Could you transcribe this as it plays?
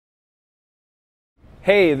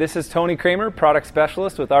Hey, this is Tony Kramer, Product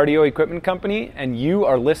Specialist with RDO Equipment Company, and you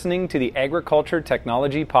are listening to the Agriculture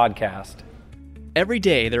Technology Podcast. Every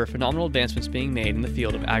day, there are phenomenal advancements being made in the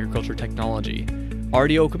field of agriculture technology.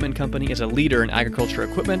 RDO Equipment Company is a leader in agriculture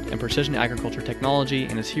equipment and precision agriculture technology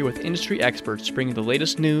and is here with industry experts bringing the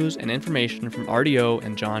latest news and information from RDO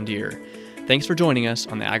and John Deere. Thanks for joining us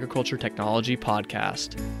on the Agriculture Technology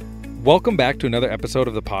Podcast. Welcome back to another episode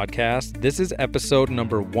of the podcast. This is episode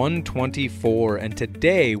number 124, and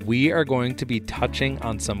today we are going to be touching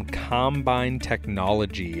on some combine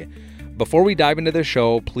technology. Before we dive into the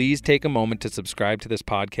show, please take a moment to subscribe to this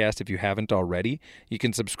podcast if you haven't already. You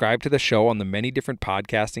can subscribe to the show on the many different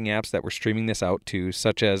podcasting apps that we're streaming this out to,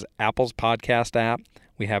 such as Apple's podcast app.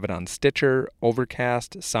 We have it on Stitcher,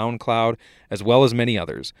 Overcast, SoundCloud, as well as many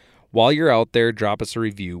others. While you're out there, drop us a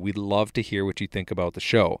review. We'd love to hear what you think about the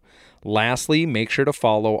show. Lastly, make sure to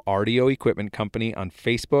follow RDO Equipment Company on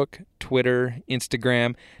Facebook, Twitter,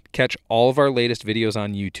 Instagram. Catch all of our latest videos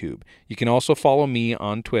on YouTube. You can also follow me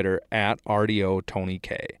on Twitter at RDO Tony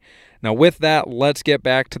K. Now with that, let's get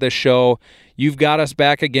back to the show. You've got us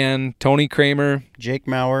back again, Tony Kramer, Jake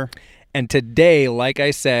Maurer. And today, like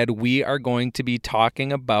I said, we are going to be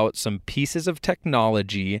talking about some pieces of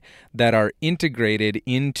technology that are integrated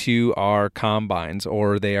into our combines,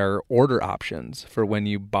 or they are order options for when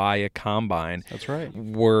you buy a combine. That's right.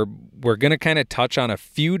 We're going to kind of touch on a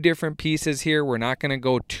few different pieces here. We're not going to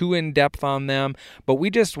go too in-depth on them, but we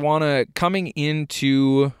just want to, coming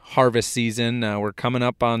into harvest season, we're coming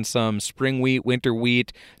up on some spring wheat, winter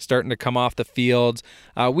wheat, starting to come off the fields.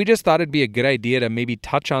 We just thought it'd be a good idea to maybe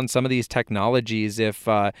touch on some of these technologies if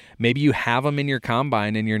maybe you have them in your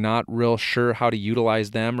combine and you're not real sure how to utilize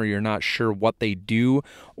them, or you're not sure what they do,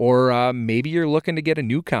 or maybe you're looking to get a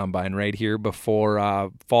new combine right here before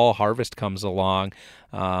fall harvest comes along,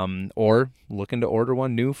 or looking to order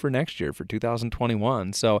one new for next year for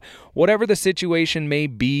 2021. So whatever the situation may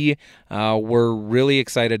be, we're really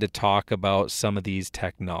excited to talk about some of these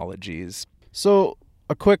technologies. So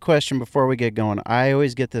a quick question before we get going. I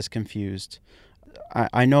always get this confused.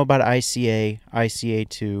 I know about ICA,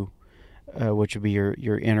 ICA2, which would be your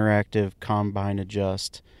interactive combine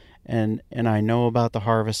adjust, and I know about the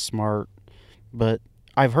Harvest Smart, but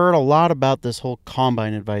I've heard a lot about this whole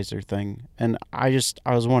Combine Advisor thing, and I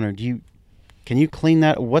was wondering, can you clean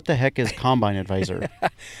that? What the heck is Combine Advisor?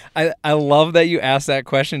 I love that you asked that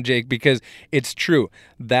question, Jake, because it's true.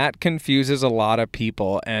 That confuses a lot of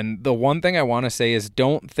people. And the one thing I want to say is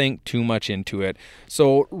don't think too much into it.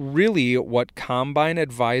 So really what Combine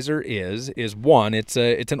Advisor is one, it's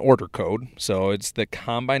an order code. So it's the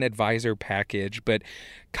Combine Advisor package. But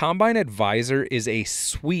Combine Advisor is a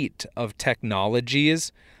suite of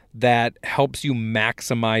technologies that helps you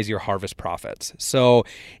maximize your harvest profits. So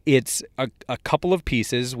it's a couple of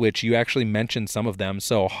pieces, which you actually mentioned some of them.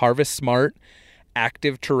 So Harvest Smart,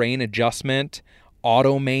 Active Terrain Adjustment,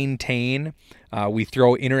 Auto Maintain. We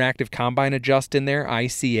throw Interactive Combine Adjust in there,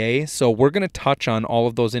 ICA. So we're going to touch on all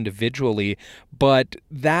of those individually, but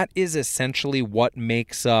that is essentially what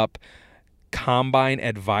makes up Combine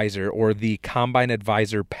Advisor, or the Combine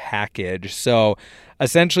Advisor package. So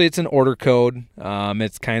essentially it's an order code.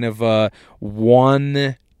 It's kind of a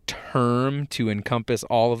one term to encompass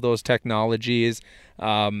all of those technologies.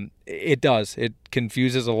 It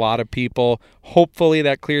confuses a lot of people. Hopefully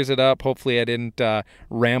that clears it up. Hopefully I didn't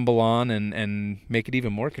ramble on and make it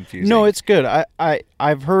even more confusing. No, it's good.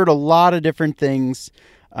 I've heard a lot of different things.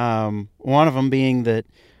 One of them being that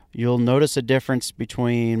you'll notice a difference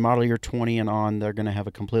between model year 20 and on. They're going to have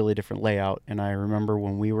a completely different layout. And I remember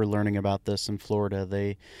when we were learning about this in Florida,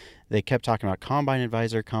 they kept talking about Combine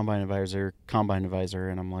Advisor, Combine Advisor, Combine Advisor.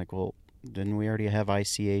 And I'm like, well, didn't we already have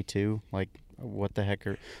ICA too? Like, what the heck?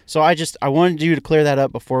 So I wanted you to clear that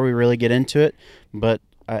up before we really get into it. But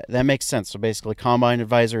that makes sense. So basically, Combine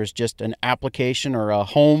Advisor is just an application or a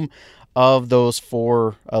home of those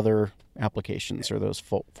four other applications, or those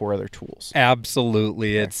four other tools.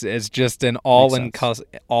 Absolutely. Okay. It's just an all-encompassing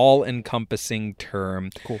term.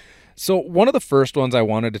 Cool. So one of the first ones I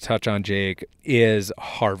wanted to touch on, Jake, is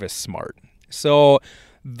Harvest Smart. So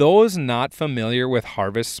those not familiar with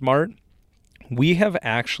Harvest Smart, we have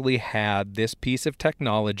actually had this piece of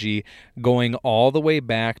technology going all the way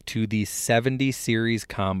back to the 70 series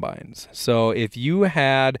combines. So if you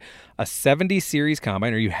had a 70 series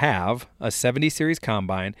combine, or you have a 70 series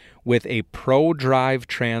combine with a ProDrive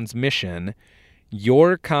transmission,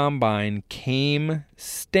 your combine came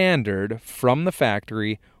standard from the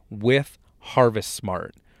factory with Harvest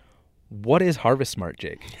Smart. What is Harvest Smart,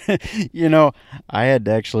 Jake? I had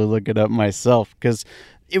to actually look it up myself, because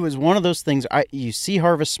it was one of those things. You see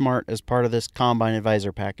Harvest Smart as part of this Combine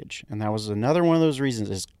Advisor package, and that was another one of those reasons.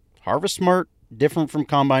 Is Harvest Smart different from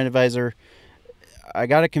Combine Advisor? I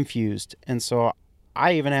got it confused, and so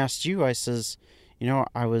I even asked you. I says,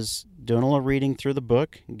 I was doing a little reading through the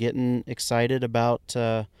book, getting excited about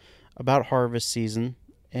harvest season,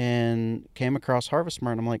 and came across Harvest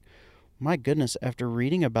Smart. And I'm like, my goodness, after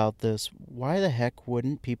reading about this, why the heck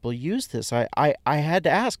wouldn't people use this? I had to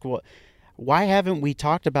ask, why haven't we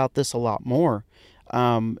talked about this a lot more?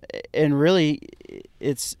 And really,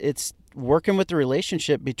 it's working with the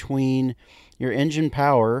relationship between your engine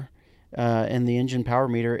power and the engine power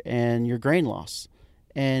meter and your grain loss.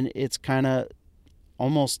 And it's kind of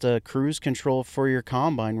almost a cruise control for your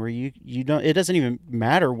combine where you don't, it doesn't even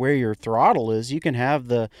matter where your throttle is. You can have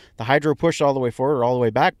the hydro push all the way forward or all the way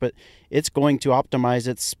back, but it's going to optimize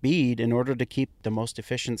its speed in order to keep the most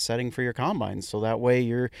efficient setting for your combine. So that way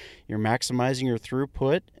you're maximizing your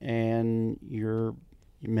throughput and you're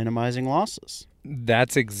minimizing losses.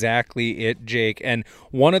 That's exactly it, Jake. And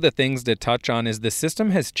one of the things to touch on is the system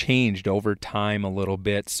has changed over time a little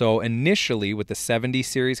bit. So initially with the 70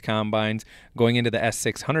 series combines going into the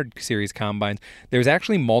S600 series combines, there's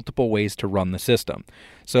actually multiple ways to run the system.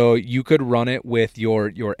 So you could run it with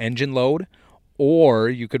your engine load, or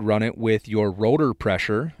you could run it with your rotor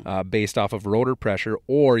pressure based off of rotor pressure,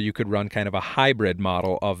 or you could run kind of a hybrid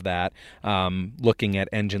model of that, looking at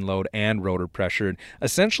engine load and rotor pressure.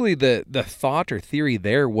 Essentially, the thought or theory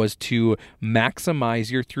there was to maximize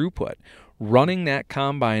your throughput, running that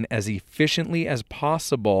combine as efficiently as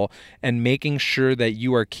possible and making sure that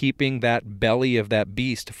you are keeping that belly of that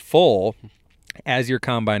beast full as you're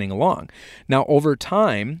combining along. Now, over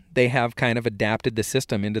time, they have kind of adapted the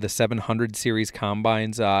system into the 700 series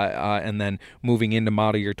combines, and then moving into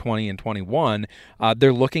model year 20 and 21,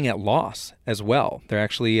 they're looking at loss as well. They're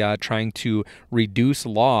actually trying to reduce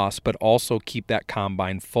loss, but also keep that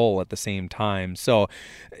combine full at the same time. So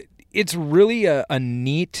it's really a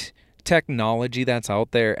neat technology that's out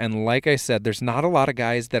there, and like I said, there's not a lot of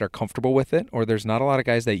guys that are comfortable with it, or there's not a lot of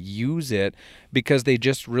guys that use it because they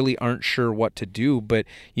just really aren't sure what to do. But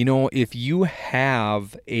if you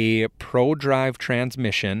have a ProDrive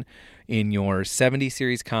transmission in your 70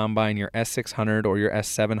 series combine, your S600 or your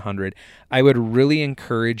S700, I would really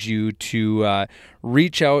encourage you to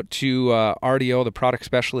reach out to RDO, the product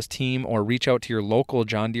specialist team, or reach out to your local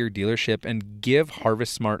John Deere dealership and give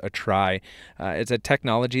Harvest Smart a try. It's a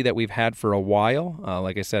technology that we've had for a while.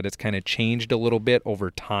 Like I said, it's kind of changed a little bit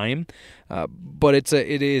over time, but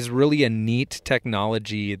it is really a neat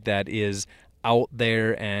technology that is out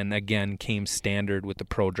there and again came standard with the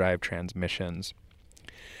ProDrive transmissions.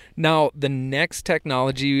 Now, the next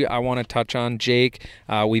technology I want to touch on, Jake,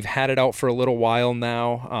 we've had it out for a little while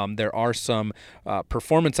now. There are some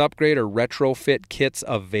performance upgrade or retrofit kits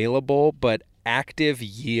available, but Active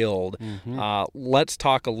Yield. Let's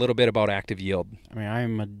talk a little bit about Active Yield. I mean,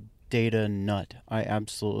 I'm a data nut. I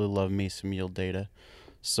absolutely love me some yield data.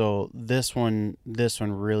 So this one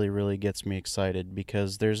really, really gets me excited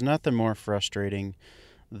because there's nothing more frustrating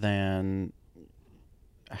than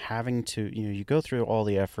having to, you go through all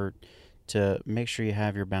the effort to make sure you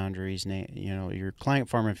have your boundaries, your client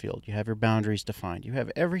farm and field, you have your boundaries defined, you have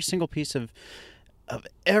every single piece of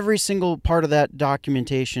every single part of that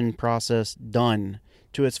documentation process done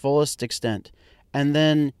to its fullest extent, and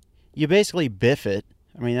then you basically biff it.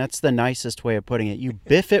 I mean, that's the nicest way of putting it. You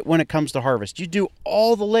biff it when it comes to harvest. You do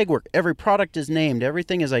all the legwork. Every product is named.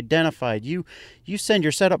 Everything is identified. You send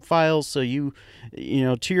your setup files so you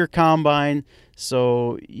to your combine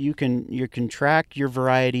so you can track your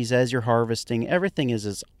varieties as you're harvesting. Everything is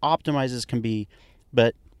as optimized as can be,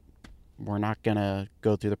 but we're not going to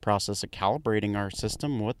go through the process of calibrating our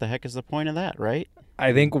system. What the heck is the point of that, right?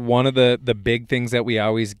 I think one of the big things that we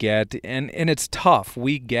always get, and it's tough,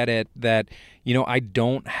 we get it, that, I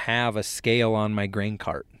don't have a scale on my grain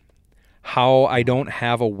cart. How I don't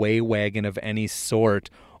have a weigh wagon of any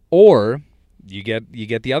sort. Or you get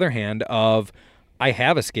the other hand of, I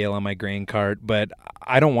have a scale on my grain cart, but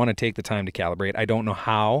I don't want to take the time to calibrate. I don't know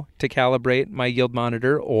how to calibrate my yield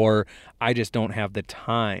monitor, or I just don't have the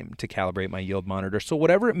time to calibrate my yield monitor. So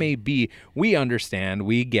whatever it may be, we understand,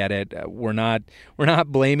 we get it. We're not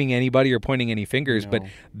blaming anybody or pointing any fingers, but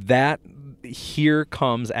that here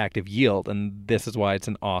comes Active Yield, and this is why it's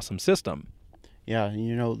an awesome system. Yeah,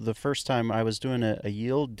 the first time I was doing a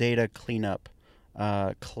yield data cleanup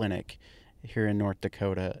clinic here in North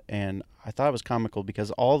Dakota, and I thought it was comical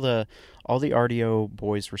because all the RDO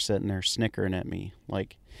boys were sitting there snickering at me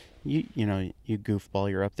like, you goofball,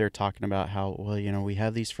 you're up there talking about how, well, we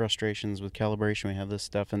have these frustrations with calibration, we have this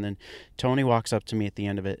stuff, and then Tony walks up to me at the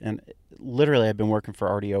end of it, and literally I've been working for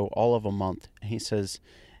RDO all of a month, and he says,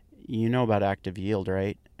 "You know about active yield,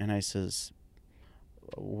 right?" And I says,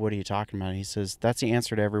 "What are you talking about?" And he says, "That's the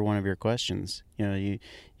answer to every one of your questions. You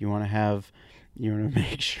want to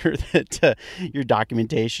make sure that your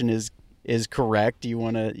documentation is correct.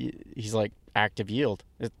 He's like, active yield.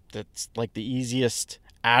 That's like the easiest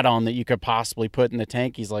add-on that you could possibly put in the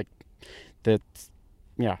tank. He's like,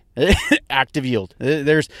 active yield.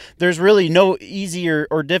 There's really no easier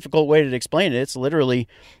or difficult way to explain it. It's literally,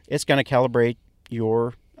 it's going to calibrate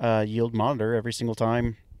your yield monitor every single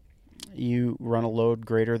time you run a load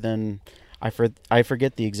greater than, I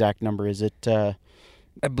forget the exact number. Is it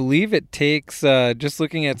I believe it takes, just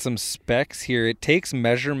looking at some specs here, it takes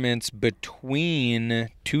measurements between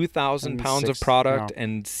 2,000 pounds of product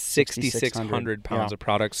and 6,600 pounds of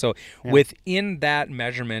product. So within that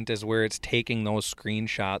measurement is where it's taking those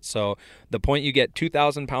screenshots. So the point you get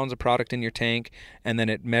 2,000 pounds of product in your tank, and then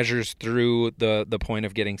it measures through the point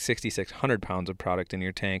of getting 6,600 pounds of product in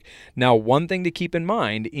your tank. Now, one thing to keep in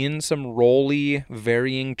mind, in some rolly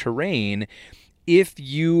varying terrain, if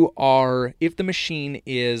the machine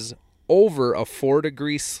is over a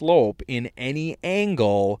 4-degree slope in any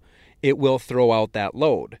angle, it will throw out that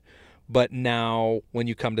load. But now when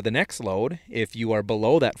you come to the next load, if you are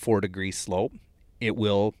below that 4-degree slope, it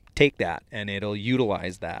will take that and it'll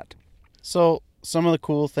utilize that. So some of the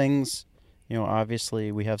cool things,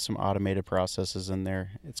 obviously we have some automated processes in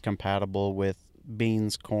there. It's compatible with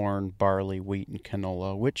beans, corn, barley, wheat, and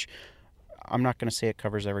canola, which I'm not going to say it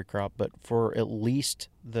covers every crop, but for at least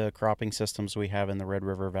the cropping systems we have in the Red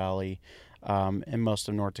River Valley, and most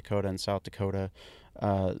of North Dakota and South Dakota,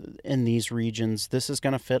 in these regions, this is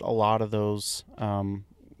going to fit a lot of those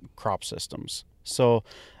crop systems. So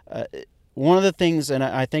one of the things, and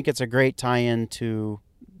I think it's a great tie-in to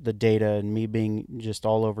the data and me being just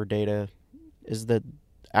all over data, is that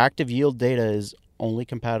active yield data is only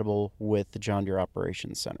compatible with the John Deere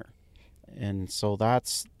Operations Center. And so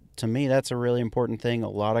to me, that's a really important thing. A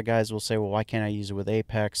lot of guys will say, well, why can't I use it with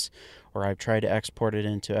Apex? Or I've tried to export it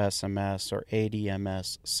into SMS or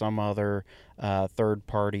ADMS, some other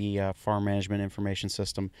third-party farm management information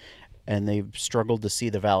system, and they've struggled to see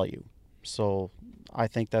the value. So I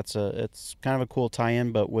think it's kind of a cool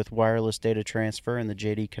tie-in, but with wireless data transfer and the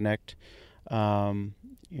JD Connect, the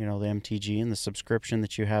MTG and the subscription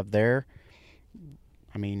that you have there,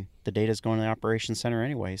 I mean, the data is going to the Operations Center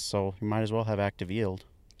anyway, so you might as well have active yield.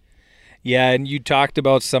 Yeah, and you talked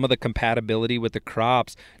about some of the compatibility with the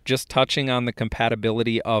crops. Just touching on the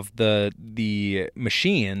compatibility of the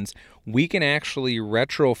machines, we can actually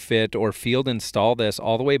retrofit or field install this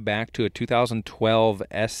all the way back to a 2012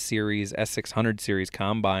 S-Series, S600 series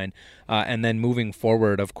combine. And then moving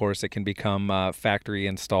forward, of course, it can become factory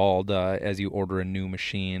installed as you order a new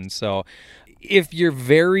machine. So if you're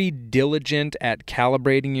very diligent at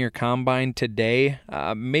calibrating your combine today,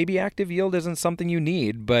 maybe active yield isn't something you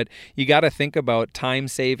need, but you got to think about time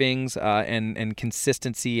savings and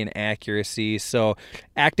consistency and accuracy. So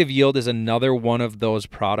active yield is another one of those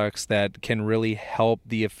products that can really help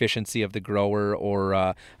the efficiency of the grower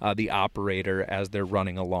or the operator as they're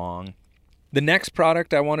running along. The next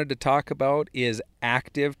product I wanted to talk about is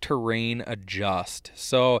Active Terrain Adjust.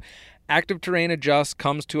 So Active Terrain Adjust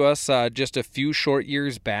comes to us just a few short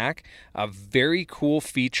years back. A very cool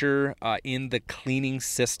feature in the cleaning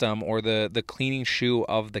system or the cleaning shoe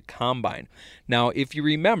of the combine. Now, if you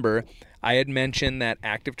remember, I had mentioned that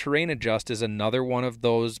Active Terrain Adjust is another one of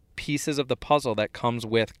those pieces of the puzzle that comes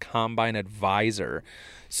with Combine Advisor.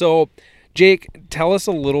 So, Jake, tell us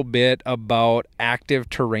a little bit about Active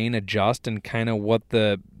Terrain Adjust and kind of what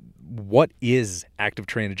is Active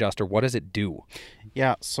Terrain Adjust, or what does it do?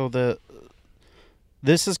 Yeah, so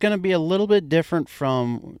this is going to be a little bit different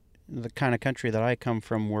from the kind of country that I come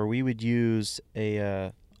from, where we would use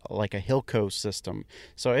a Hilco system.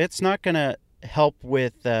 So it's not going to help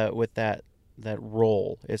with that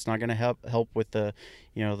roll. It's not going to help with the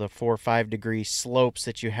 4 or 5 degree slopes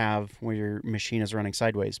that you have when your machine is running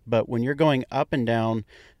sideways. But when you're going up and down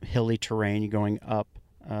hilly terrain, you're going up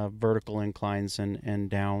vertical inclines and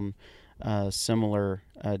down similar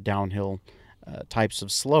downhill types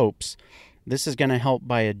of slopes, this is going to help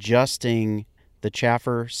by adjusting the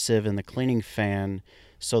chaffer, sieve, and the cleaning fan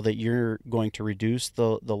so that you're going to reduce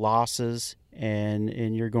the losses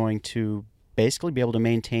and you're going to basically be able to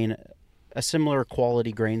maintain a similar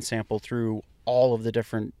quality grain sample through all of the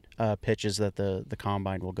different pitches that the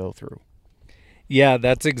combine will go through. Yeah,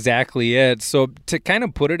 that's exactly it. So to kind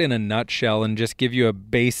of put it in a nutshell and just give you a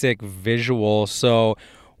basic visual, so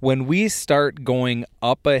when we start going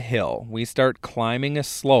up a hill, we start climbing a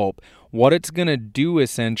slope, what it's going to do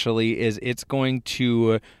essentially is it's going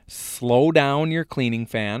to slow down your cleaning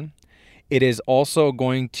fan. It is also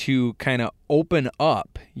going to kind of open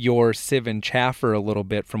up your sieve and chaffer a little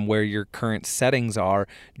bit from where your current settings are,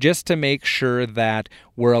 just to make sure that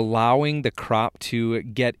we're allowing the crop to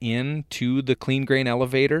get into the clean grain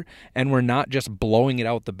elevator and we're not just blowing it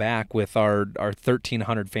out the back with our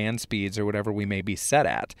 1300 fan speeds or whatever we may be set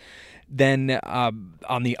at. Then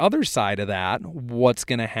on the other side of that, what's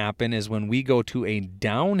going to happen is when we go to a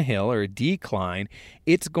downhill or a decline,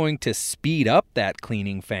 it's going to speed up that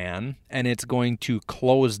cleaning fan and it's going to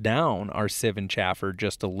close down our sieve and chaffer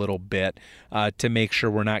just a little bit to make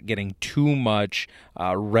sure we're not getting too much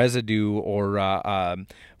residue or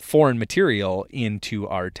foreign material into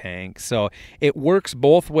our tank. So it works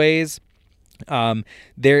both ways.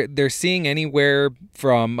 They're seeing anywhere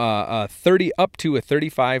from 30 up to a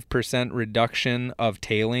 35% reduction of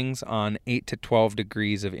tailings on 8 to 12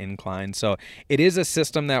 degrees of incline. So it is a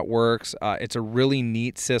system that works. It's a really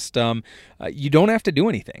neat system. You don't have to do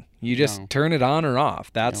anything. You just turn it on or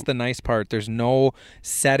off. That's the nice part. There's no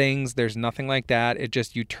settings. There's nothing like that. It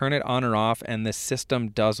just, you turn it on or off and the system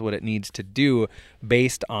does what it needs to do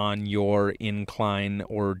based on your incline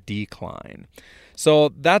or decline. So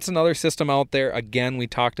that's another system out there. Again, we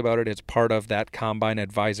talked about it. It's part of that Combine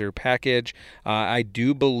Advisor package. I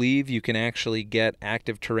do believe you can actually get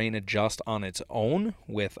Active Terrain Adjust on its own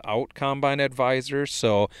without Combine Advisor.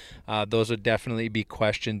 So those would definitely be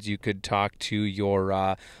questions you could talk to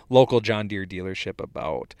your local John Deere dealership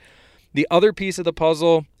about. The other piece of the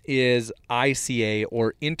puzzle is ICA,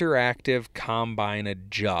 or Interactive Combine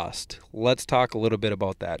Adjust. Let's talk a little bit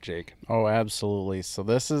about that, Jake. Oh, absolutely. So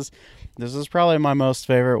this is probably my most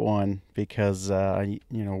favorite one because,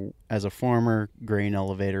 as a former grain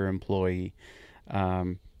elevator employee,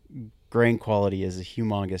 grain quality is a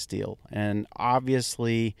humongous deal. And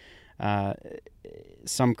obviously,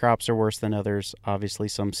 some crops are worse than others. Obviously,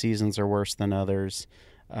 some seasons are worse than others.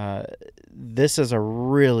 This is a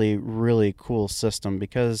really, really cool system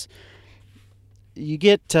because you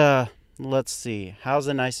get, let's see, how's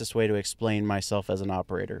the nicest way to explain myself as an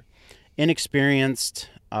operator? Inexperienced,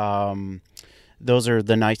 those are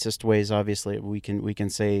the nicest ways. Obviously, we can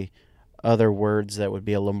say other words that would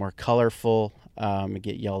be a little more colorful.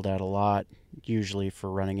 Get yelled at a lot, usually for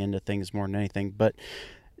running into things more than anything. But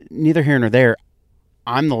neither here nor there.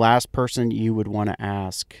 I'm the last person you would want to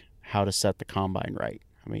ask how to set the combine right.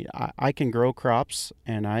 I mean, I can grow crops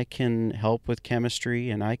and I can help with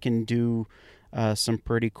chemistry and I can do some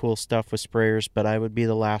pretty cool stuff with sprayers, but I would be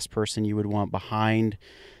the last person you would want behind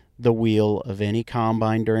the wheel of any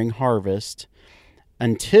combine during harvest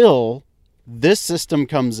until this system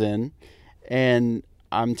comes in. And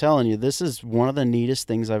I'm telling you, this is one of the neatest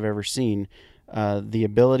things I've ever seen. The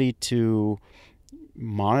ability to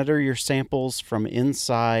monitor your samples from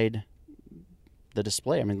inside the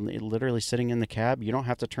display. I mean, literally sitting in the cab, you don't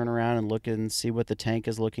have to turn around and look and see what the tank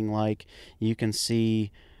is looking like. You can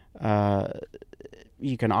see,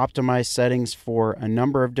 you can optimize settings for a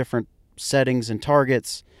number of different settings and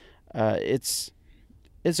targets. It's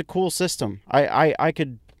a cool system. I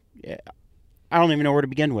don't even know where to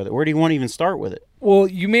begin with it. Where do you want to even start with it? Well,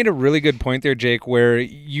 you made a really good point there, Jake, where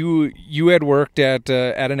you had worked at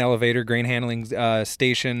an elevator, grain handling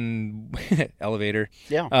station elevator.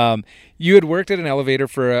 Yeah. You had worked at an elevator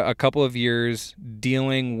for a couple of years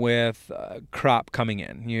dealing with crop coming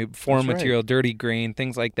in, foreign material, dirty grain,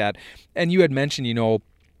 things like that. And you had mentioned,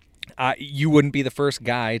 you wouldn't be the first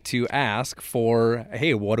guy to ask for,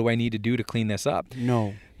 hey, what do I need to do to clean this up?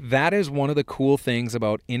 No. That is one of the cool things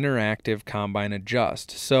about Interactive Combine Adjust.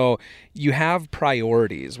 So you have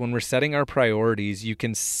priorities. When we're setting our priorities, you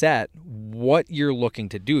can set what you're looking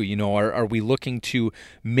to do. Are we looking to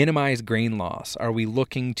minimize grain loss? Are we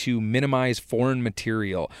looking to minimize foreign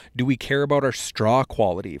material? Do we care about our straw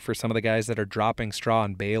quality for some of the guys that are dropping straw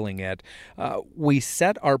and baling it? We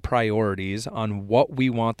set our priorities on what we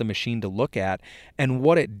want the machine to look at. And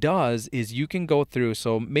what it does is you can go through,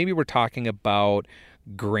 so maybe we're talking about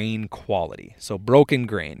grain quality, so broken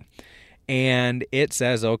grain, and it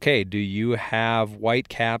says, okay, do you have white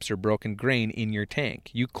caps or broken grain in your tank?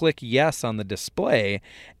 You click yes on the display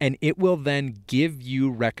and it will then give you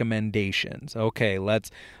recommendations. Okay, let's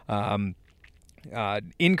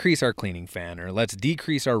increase our cleaning fan, or let's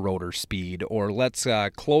decrease our rotor speed, or let's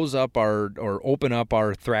close up or open up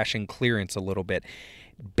our thrashing clearance a little bit.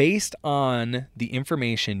 Based on the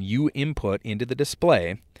information you input into the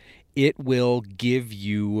display, it will give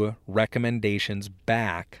you recommendations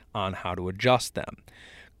back on how to adjust them.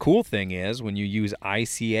 Cool thing is when you use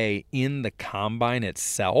ICA in the combine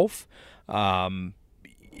itself,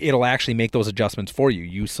 it'll actually make those adjustments for you.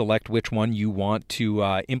 You select which one you want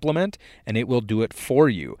to implement, and it will do it for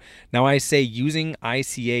you. Now, I say using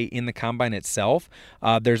ICA in the combine itself.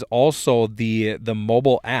 There's also the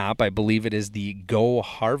mobile app. I believe it is the Go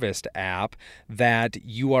Harvest app that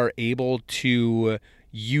you are able to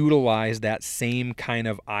utilize that same kind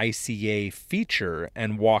of ICA feature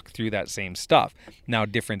and walk through that same stuff. Now,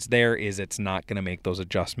 difference there is it's not going to make those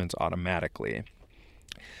adjustments automatically.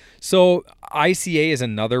 So ICA is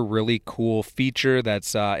another really cool feature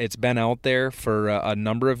that's it's been out there for a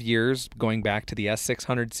number of years, going back to the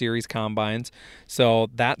S600 series combines. So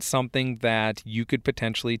that's something that you could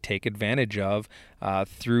potentially take advantage of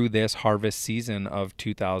through this harvest season of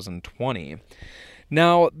 2020.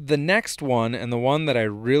 Now, the next one, and the one that I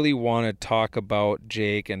really want to talk about,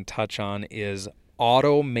 Jake, and touch on is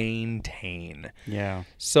auto maintain. Yeah.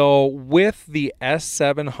 So with the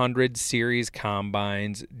S700 series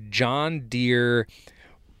combines, John Deere,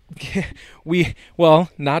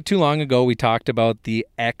 not too long ago we talked about the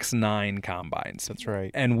X9 combines. That's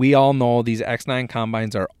right. And we all know these X9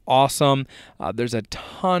 combines are awesome. There's a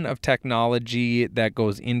ton of technology that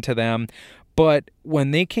goes into them. But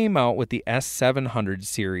when they came out with the S700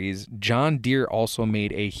 series, John Deere also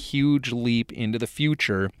made a huge leap into the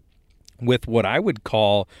future with what I would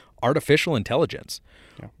call artificial intelligence.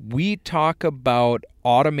 Yeah. We talk about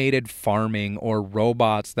automated farming or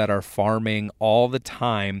robots that are farming all the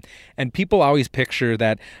time. And people always picture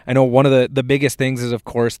that. I know one of the biggest things is, of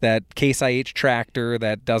course, that Case IH tractor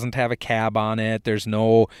that doesn't have a cab on it. There's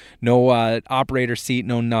no operator seat,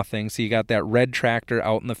 no nothing. So you got that red tractor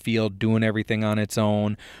out in the field doing everything on its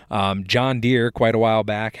own. John Deere, quite a while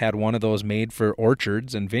back, had one of those made for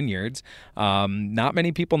orchards and vineyards. Not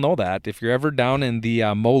many people know that. If you're ever down in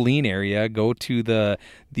the Moline area, go to the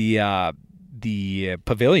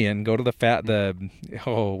pavilion, go to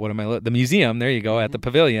the museum, there you go, at the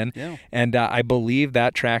pavilion. Yeah. And I believe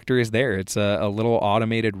that tractor is there. It's a little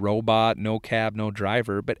automated robot, no cab, no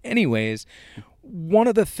driver. But anyways, one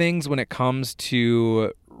of the things when it comes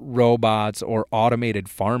to robots or automated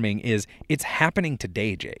farming is it's happening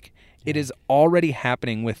today, Jake. It is already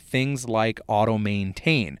happening with things like auto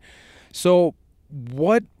maintain. So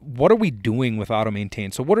what are we doing with auto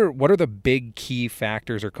maintain? So what are the big key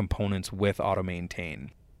factors or components with auto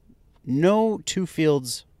maintain? No two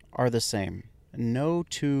fields are the same. No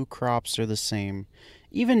two crops are the same.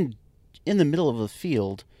 Even in the middle of a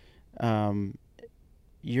field,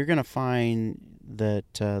 you're going to find that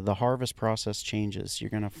the harvest process changes. You're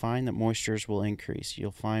going to find that moistures will increase.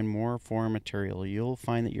 You'll find more foreign material. You'll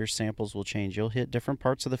find that your samples will change. You'll hit different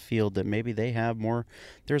parts of the field that maybe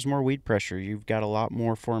there's more weed pressure. You've got a lot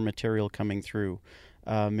more foreign material coming through.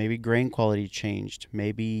 Maybe grain quality changed.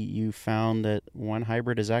 Maybe you found that one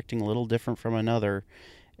hybrid is acting a little different from another.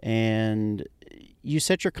 And you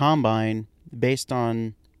set your combine based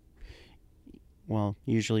on,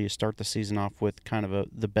 usually you start the season off with kind of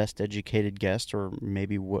the best educated guess, or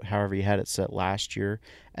maybe however you had it set last year.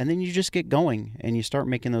 And then you just get going and you start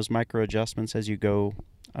making those micro adjustments as you go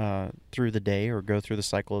through the day or go through the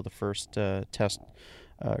cycle of the first test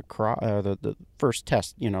the first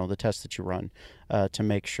test, the test that you run to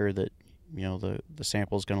make sure that, the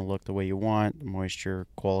sample is going to look the way you want, the moisture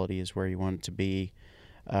quality is where you want it to be,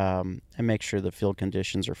 and make sure the field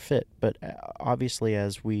conditions are fit. But obviously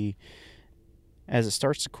as it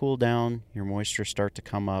starts to cool down, your moisture start to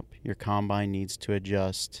come up, your combine needs to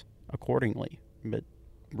adjust accordingly. But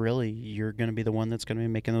really, you're going to be the one that's going to be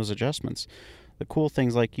making those adjustments. The cool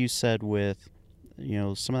things, like you said, with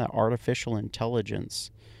some of that artificial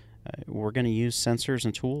intelligence, we're going to use sensors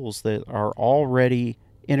and tools that are already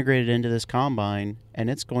integrated into this combine, and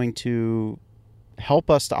it's going to help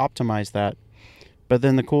us to optimize that. But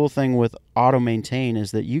then the cool thing with auto maintain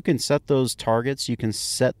is that you can set those targets, you can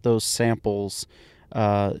set those samples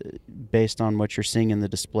based on what you're seeing in the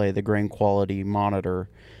display, the grain quality monitor.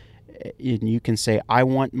 And you can say, I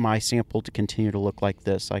want my sample to continue to look like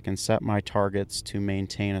this. I can set my targets to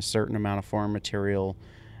maintain a certain amount of foreign material,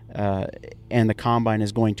 and the combine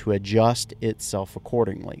is going to adjust itself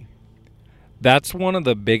accordingly. That's one of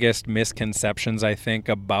the biggest misconceptions, I think,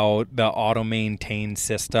 about the auto maintain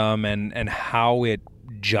system and how it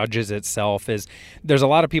judges itself is there's a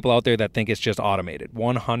lot of people out there that think it's just automated,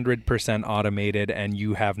 100% automated, and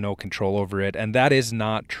you have no control over it. And that is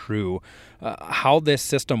not true. How this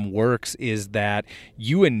system works is that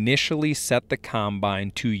you initially set the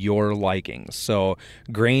combine to your likings. So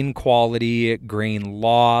grain quality, grain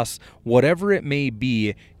loss, whatever it may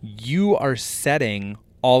be, you are setting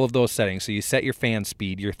all of those settings. So you set your fan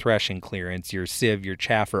speed, your threshing clearance, your sieve, your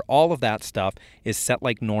chaffer, all of that stuff is set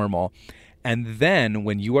like normal. And then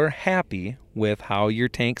when you are happy with how your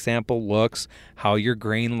tank sample looks, how your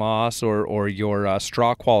grain loss or your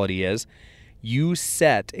straw quality is, you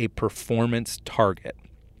set a performance target.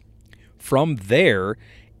 From there,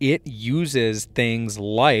 it uses things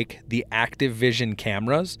like the Active Vision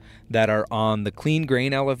cameras that are on the clean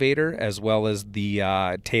grain elevator as well as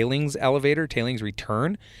the tailings elevator, tailings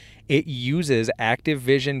return. It uses Active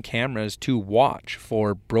Vision cameras to watch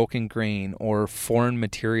for broken grain or foreign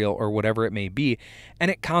material or whatever it may be, and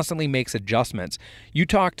it constantly makes adjustments. You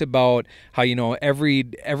talked about how,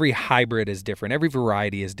 every hybrid is different, every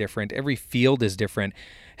variety is different, every field is different.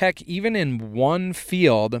 Heck, even in one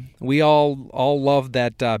field, we all love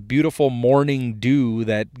that beautiful morning dew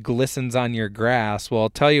that glistens on your grass. Well, I'll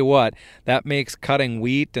tell you what, that makes cutting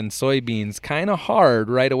wheat and soybeans kind of hard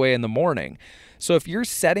right away in the morning. So if you're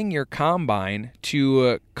setting your combine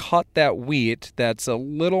to cut that wheat that's a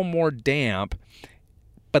little more damp,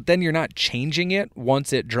 but then you're not changing it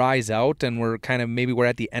once it dries out and we're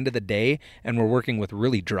at the end of the day and we're working with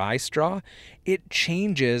really dry straw, it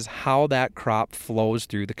changes how that crop flows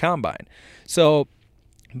through the combine. So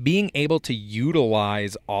being able to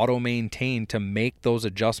utilize Auto Maintain to make those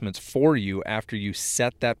adjustments for you after you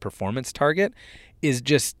set that performance target is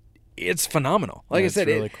it's phenomenal. Like I said,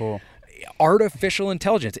 it's really cool. Artificial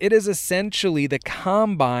intelligence. It is essentially the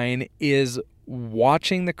combine is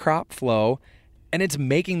watching the crop flow and it's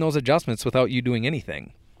making those adjustments without you doing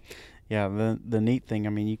anything. Yeah, the neat thing,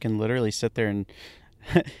 you can literally sit there and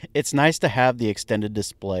it's nice to have the extended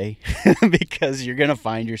display because you're going to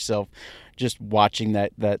find yourself just watching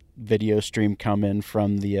that video stream come in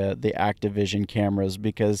from the Active Vision cameras,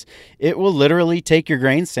 because it will literally take your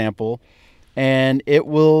grain sample and it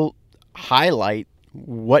will highlight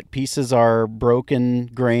what pieces are broken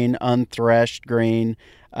grain, unthreshed grain,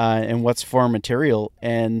 and what's foreign material.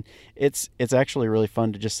 And it's actually really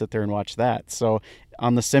fun to just sit there and watch that. So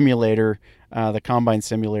on the simulator, the combine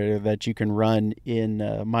simulator that you can run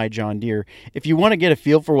in My John Deere, if you want to get a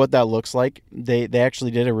feel for what that looks like, they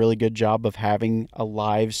actually did a really good job of having a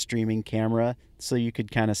live streaming camera so you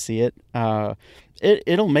could kind of see it.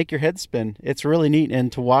 It'll make your head spin. It's really neat.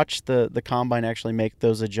 And to watch the combine actually make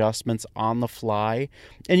those adjustments on the fly.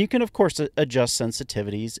 And you can, of course, adjust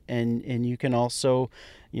sensitivities. And you can also,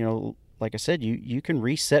 like I said, you can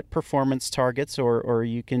reset performance targets or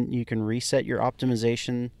you can reset your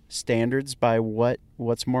optimization standards by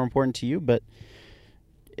what's more important to you. But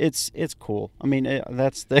it's cool.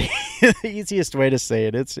 That's the easiest way to say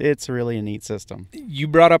it. It's really a neat system. You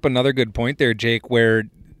brought up another good point there, Jake,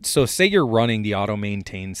 so say you're running the Auto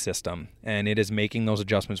Maintain system and it is making those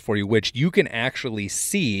adjustments for you, which you can actually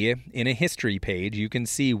see in a history page. You can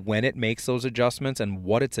see when it makes those adjustments and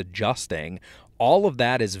what it's adjusting. All of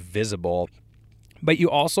that is visible. But you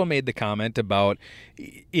also made the comment about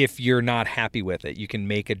if you're not happy with it, you can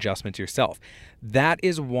make adjustments yourself. That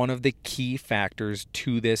is one of the key factors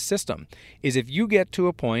to this system, is if you get to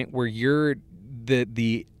a point where you're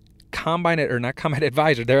the combine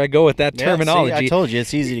advisor, there I go with that terminology. See, I told you,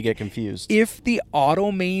 it's easy to get confused. If the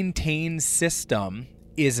Auto Maintain system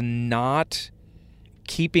is not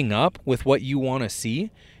keeping up with what you want to see,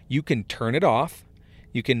 you can turn it off,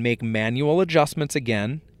 you can make manual adjustments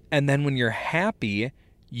again, and then when you're happy,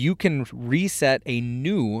 you can reset a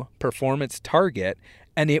new performance target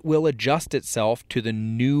and it will adjust itself to the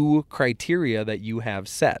new criteria that you have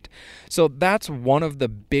set. So that's one of the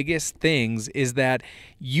biggest things, is that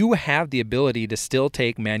you have the ability to still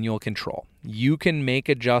take manual control. You can make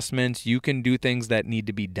adjustments, you can do things that need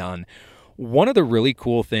to be done. One of the really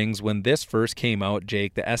cool things when this first came out,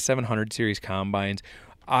 Jake, the S700 series combines,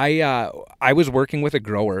 I was working with a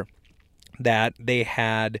grower that they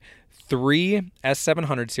had 3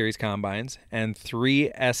 S700 series combines and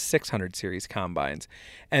 3 S600 series combines.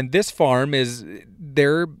 And this farm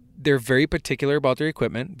they're very particular about their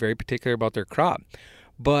equipment, very particular about their crop.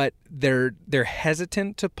 But they're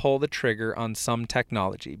hesitant to pull the trigger on some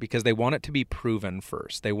technology because they want it to be proven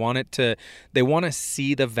first. They want to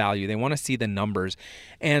see the value. They want to see the numbers.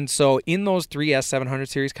 And so in those 3 S700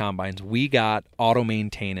 series combines, we got Auto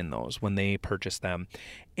Maintain in those when they purchased them.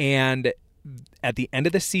 And at the end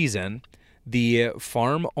of the season, the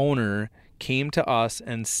farm owner came to us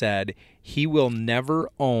and said he will never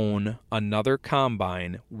own another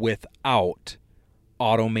combine without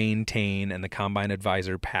Auto Maintain and the Combine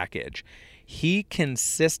Advisor package. He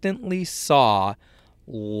consistently saw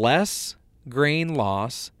less grain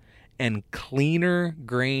loss and cleaner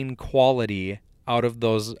grain quality out of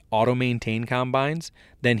those Auto Maintain combines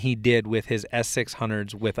than he did with his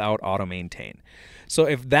S600s without Auto Maintain. So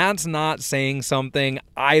if that's not saying something,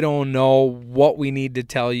 I don't know what we need to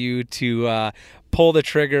tell you to pull the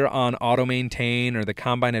trigger on Auto Maintain or the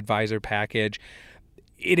Combine Advisor package.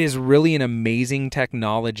 It is really an amazing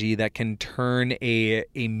technology that can turn a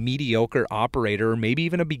mediocre operator, or maybe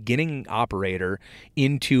even a beginning operator,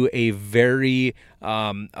 into a very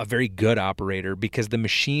good operator, because the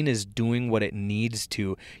machine is doing what it needs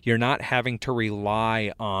to. You're not having to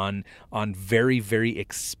rely on very, very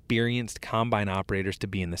experienced combine operators to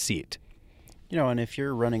be in the seat. And if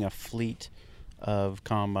you're running a fleet of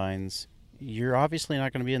combines, you're obviously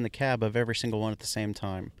not going to be in the cab of every single one at the same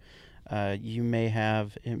time.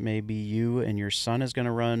 It may be you and your son is going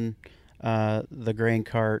to run the grain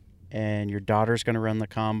cart, and your daughter's going to run the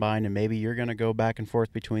combine, and maybe you're going to go back and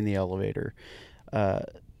forth between the elevator.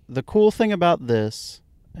 The cool thing about this,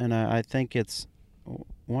 and I think it's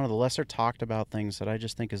one of the lesser talked about things that I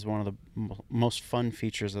just think is one of the most fun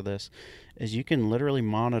features of this, is you can literally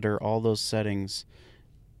monitor all those settings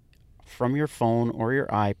from your phone or your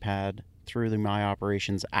iPad through the My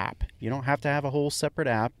Operations app. You don't have to have a whole separate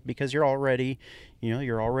app, because you're already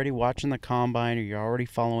watching the combine, or you're already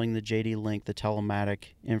following the JD Link, the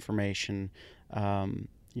telematic information.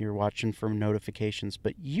 You're watching from notifications,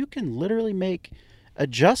 but you can literally make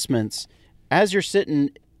adjustments as you're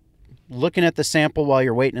sitting looking at the sample while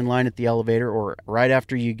you're waiting in line at the elevator, or right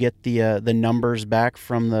after you get the numbers back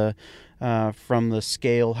from the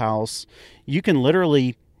scale house. You can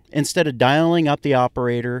literally, instead of dialing up the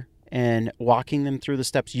operator and walking them through the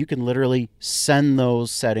steps, you can literally send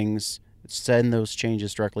those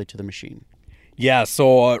changes directly to the machine. Yeah,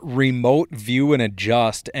 so remote view and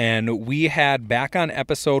adjust. And we had, back on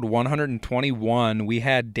episode 121, we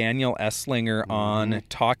had Daniel Esslinger on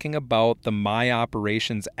talking about the My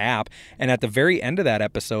Operations app. And at the very end of that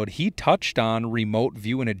episode, he touched on remote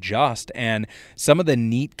view and adjust and some of the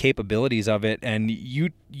neat capabilities of it. And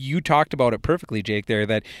you talked about it perfectly, Jake, there,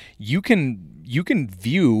 that you can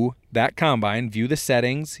view that combine, view the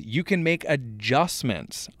settings. You can make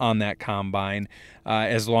adjustments on that combine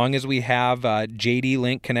as long as we have JD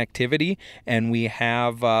Link connectivity and we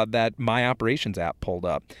have that My Operations app pulled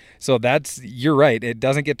up. So you're right. It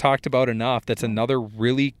doesn't get talked about enough. That's another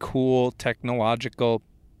really cool technological.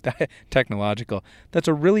 That's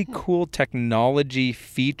a really cool technology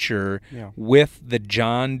feature with the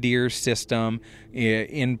John Deere system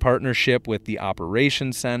in partnership with the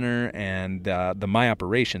Operations Center and the My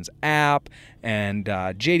Operations app and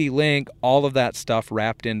JD Link, all of that stuff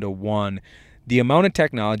wrapped into one. The amount of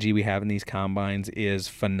technology we have in these combines is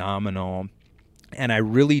phenomenal. And I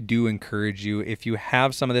really do encourage you, if you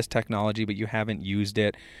have some of this technology but you haven't used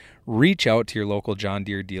it, reach out to your local John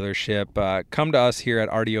Deere dealership. Come to us here at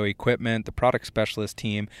RDO Equipment, the product specialist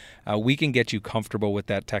team. We can get you comfortable with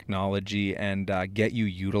that technology and get you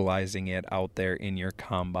utilizing it out there in your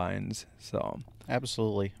combines. So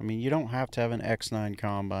absolutely. I mean, you don't have to have an X9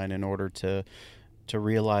 combine in order to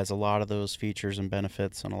realize a lot of those features and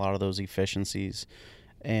benefits and a lot of those efficiencies.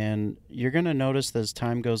 And you're going to notice as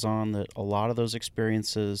time goes on that a lot of those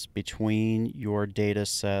experiences between your data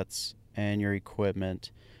sets and your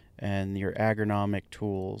equipment and your agronomic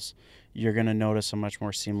tools, you're going to notice a much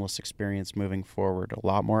more seamless experience moving forward. A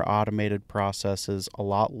lot more automated processes, a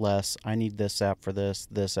lot less, I need this app for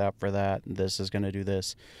this app for that, and this is going to do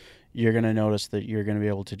this. You're going to notice that you're going to be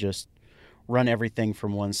able to just run everything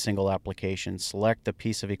from one single application, select the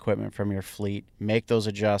piece of equipment from your fleet, make those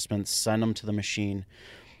adjustments, send them to the machine.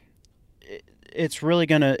 This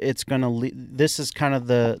is kind of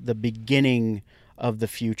the beginning of the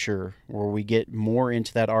future, where we get more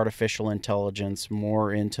into that artificial intelligence,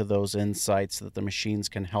 more into those insights that the machines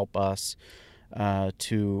can help us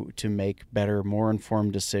to make better, more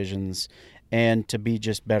informed decisions, and to be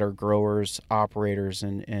just better growers, operators,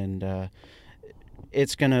 and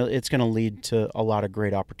it's gonna lead to a lot of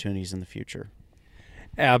great opportunities in the future.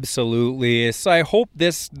 Absolutely. So I hope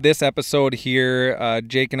this episode here,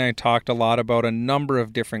 Jake and I talked a lot about a number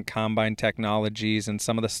of different combine technologies and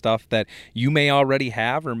some of the stuff that you may already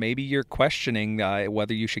have, or maybe you're questioning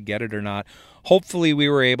whether you should get it or not. Hopefully we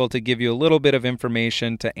were able to give you a little bit of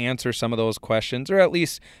information to answer some of those questions, or at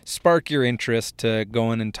least spark your interest to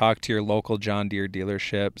go in and talk to your local John Deere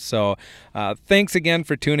dealership. So thanks again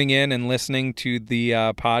for tuning in and listening to the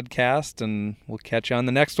podcast, and we'll catch you on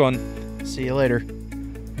the next one. See you later.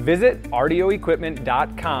 Visit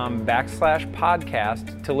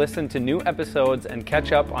rdioequipment.com/podcast to listen to new episodes and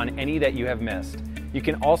catch up on any that you have missed. You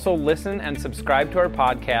can also listen and subscribe to our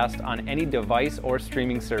podcast on any device or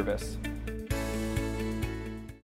streaming service.